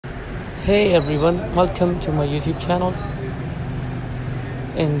Hey everyone, welcome to my YouTube channel.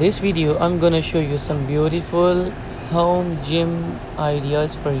 In this video, I'm gonna show you some beautiful home gym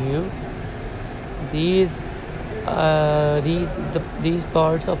ideas for you. These, these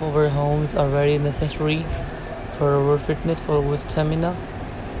parts of our homes are very necessary for our fitness, for our stamina.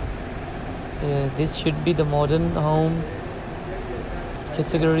 This should be the modern home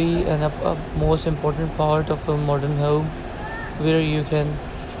category and a most important part of a modern home, where you can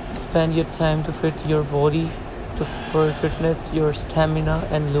spend your time to fit your body for fitness, your stamina,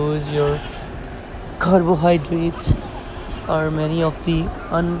 and lose your carbohydrates are many of the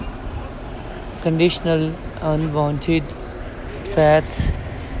unconditional unwanted fats.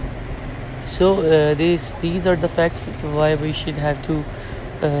 So these are the facts why we should have to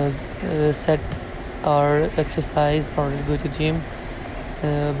set our exercise or go to gym.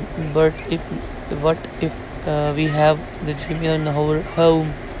 But if we have the gym in our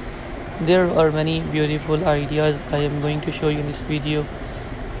home, there are many beautiful ideas I am going to show you in this video.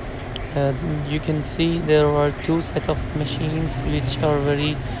 uh, you can see there are two set of machines which are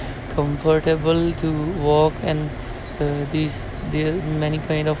very comfortable to walk, and there are many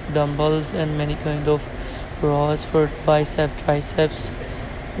kind of dumbbells and many kind of rows for bicep triceps.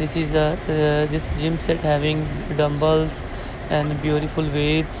 This gym set having dumbbells and beautiful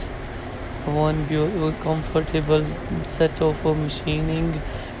weights, one comfortable set of machining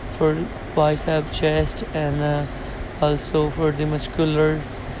for bicep, chest, and also for the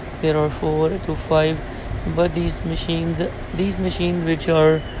musculars. There are 4 to 5, but these machines which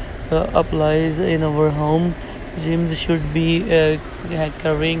are applies in our home gyms should be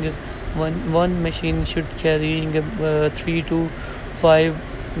carrying one machine should carrying 3 to 5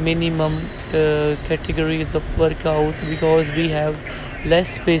 minimum categories of workout, because we have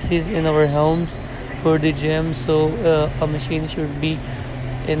less spaces in our homes for the gym. So a machine should be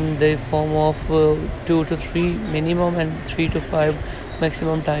in the form of 2 to 3 minimum and 3 to 5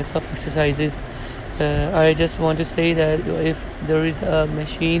 maximum types of exercises. I just want to say that if there is a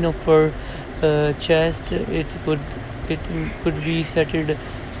machine for chest, it could be settled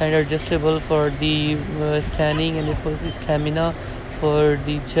and adjustable for the standing, and for the stamina for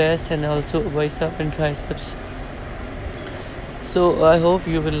the chest, and also bicep and triceps. So I hope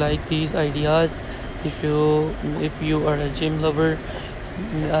you will like these ideas. If you are a gym lover,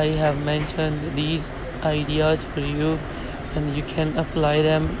 I have mentioned these ideas for you, and you can apply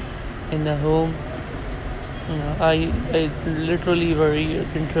them in the home. I literally very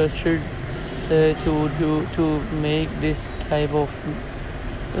interested to make this type of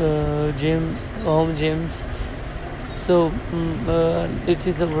home gyms. So it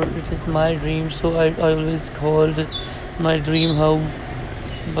is my dream. So I always called my dream home.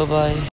 Bye bye.